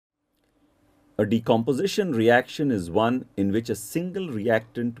A decomposition reaction is one in which a single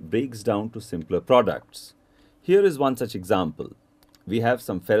reactant breaks down to simpler products. Here is one such example. We have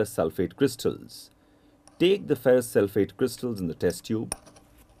some ferrous sulphate crystals. Take the ferrous sulphate crystals in the test tube.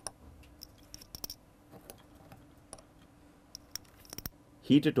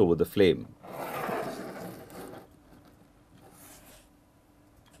 Heat it over the flame.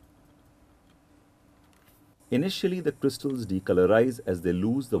 Initially, the crystals decolorize as they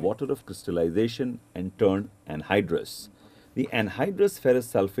lose the water of crystallization and turn anhydrous. The anhydrous ferrous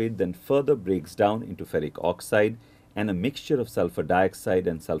sulphate then further breaks down into ferric oxide and a mixture of sulfur dioxide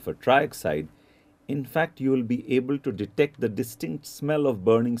and sulfur trioxide. In fact, you will be able to detect the distinct smell of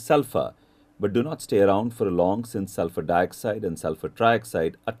burning sulfur, but do not stay around for long since sulfur dioxide and sulfur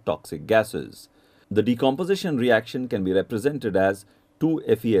trioxide are toxic gases. The decomposition reaction can be represented as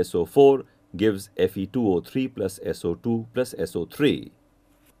 2FeSO4 gives Fe2O3 plus SO2 plus SO3.